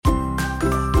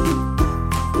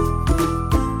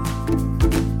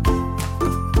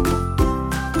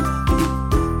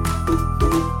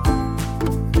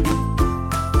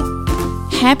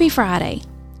Happy Friday!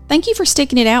 Thank you for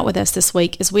sticking it out with us this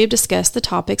week as we have discussed the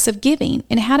topics of giving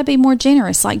and how to be more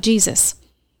generous like Jesus.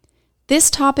 This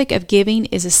topic of giving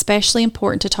is especially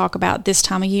important to talk about this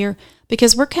time of year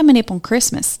because we're coming up on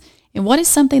Christmas. And what is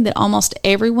something that almost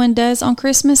everyone does on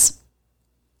Christmas?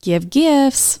 Give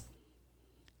gifts.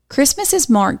 Christmas is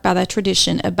marked by the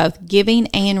tradition of both giving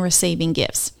and receiving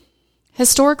gifts.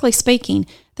 Historically speaking,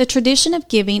 the tradition of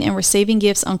giving and receiving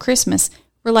gifts on Christmas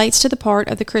relates to the part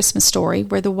of the Christmas story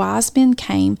where the wise men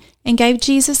came and gave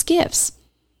Jesus gifts.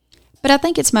 But I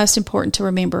think it's most important to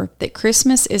remember that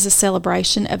Christmas is a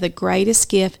celebration of the greatest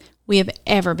gift we have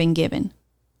ever been given,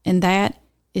 and that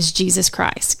is Jesus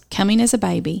Christ coming as a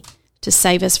baby to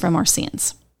save us from our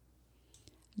sins.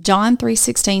 John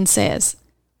 3:16 says,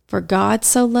 "For God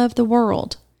so loved the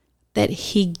world that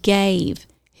he gave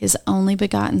his only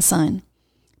begotten Son,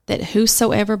 that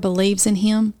whosoever believes in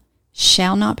him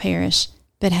shall not perish,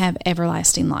 but have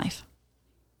everlasting life."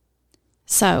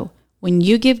 So, when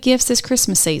you give gifts this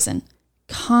Christmas season,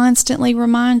 constantly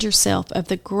remind yourself of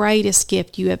the greatest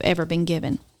gift you have ever been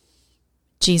given,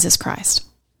 Jesus Christ.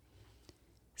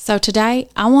 So today,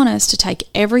 I want us to take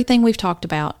everything we've talked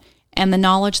about and the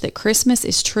knowledge that Christmas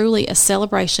is truly a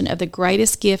celebration of the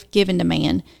greatest gift given to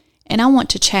man, and I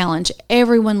want to challenge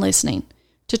everyone listening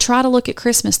to try to look at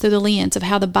Christmas through the lens of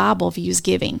how the Bible views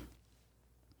giving.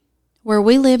 Where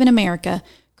we live in America,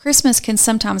 Christmas can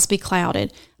sometimes be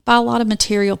clouded by a lot of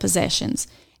material possessions,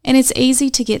 and it's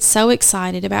easy to get so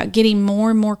excited about getting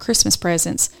more and more Christmas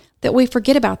presents that we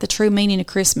forget about the true meaning of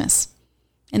Christmas.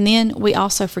 And then we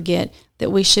also forget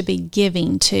that we should be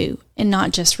giving too, and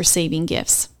not just receiving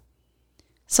gifts.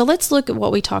 So let's look at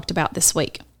what we talked about this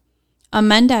week. On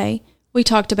Monday, we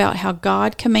talked about how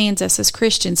God commands us as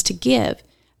Christians to give,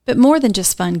 but more than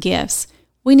just fun gifts.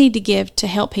 We need to give to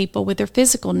help people with their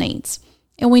physical needs,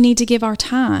 and we need to give our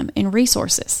time and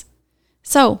resources.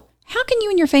 So, how can you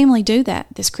and your family do that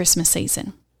this Christmas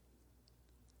season?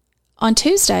 On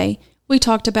Tuesday, we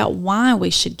talked about why we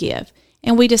should give,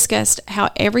 and we discussed how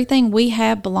everything we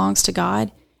have belongs to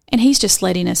God, and He's just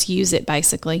letting us use it,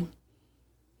 basically.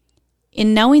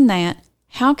 In knowing that,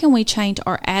 how can we change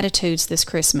our attitudes this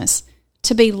Christmas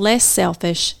to be less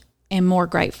selfish and more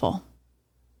grateful?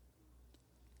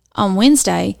 On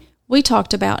Wednesday, we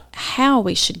talked about how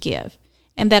we should give,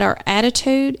 and that our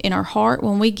attitude in our heart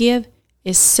when we give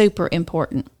is super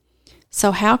important.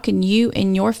 So how can you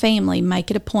and your family make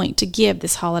it a point to give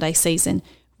this holiday season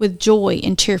with joy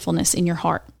and cheerfulness in your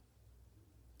heart?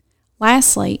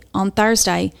 Lastly, on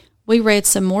Thursday, we read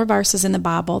some more verses in the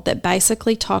Bible that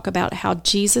basically talk about how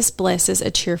Jesus blesses a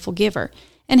cheerful giver,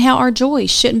 and how our joy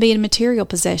shouldn't be in material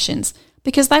possessions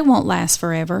because they won't last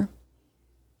forever.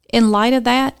 In light of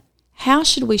that, how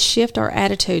should we shift our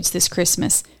attitudes this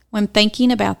Christmas when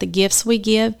thinking about the gifts we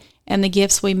give and the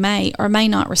gifts we may or may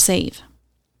not receive?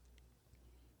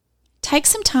 Take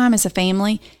some time as a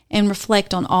family and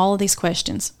reflect on all of these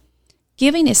questions.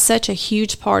 Giving is such a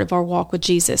huge part of our walk with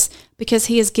Jesus because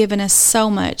He has given us so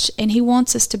much, and He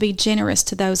wants us to be generous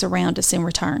to those around us in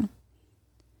return.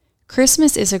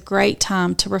 Christmas is a great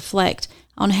time to reflect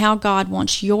on how God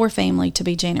wants your family to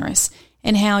be generous,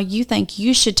 and how you think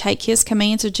you should take His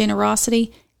commands of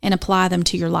generosity and apply them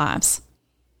to your lives.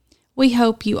 We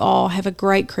hope you all have a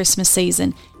great Christmas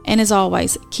season, and as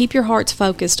always, keep your hearts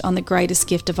focused on the greatest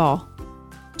gift of all,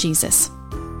 Jesus.